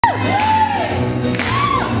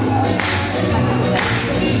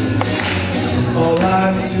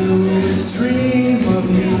I do is dream of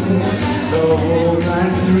you the whole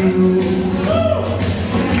night through.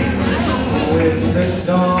 With the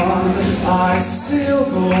dawn, I still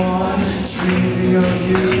go on dreaming of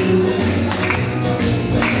you.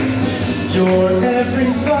 You're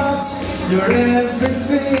every thought, you're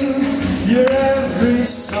everything, you're every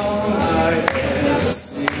song I ever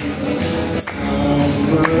sing.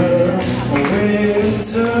 Summer,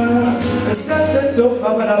 winter,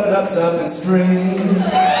 up in spring.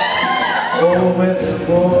 Oh, with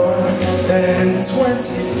more than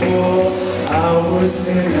 24 hours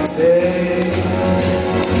in a day,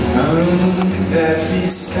 that we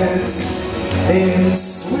spent in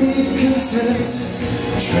sweet content,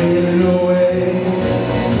 dreaming away.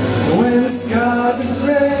 When the skies are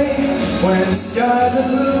gray, when the skies are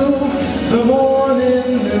blue, the morning,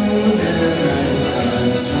 noon, and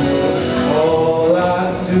nighttime too. All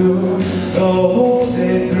I do the whole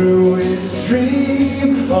day through is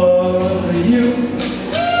dream of you.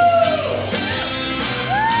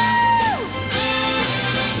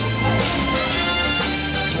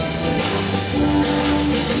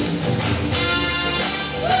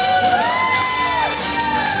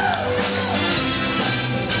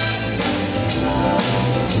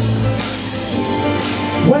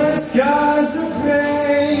 When skies are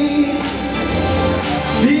gray,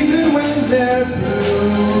 even when they're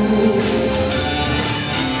blue,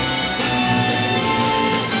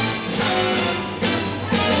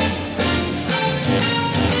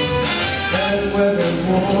 and whether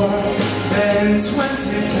more than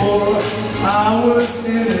 24 hours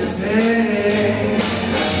in a day,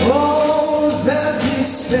 all that we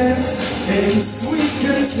spent in sweet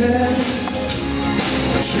content,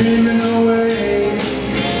 dreaming away.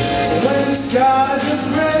 When skies are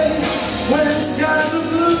gray, when skies are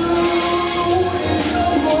blue in the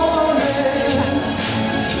morning,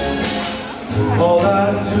 all I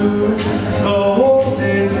do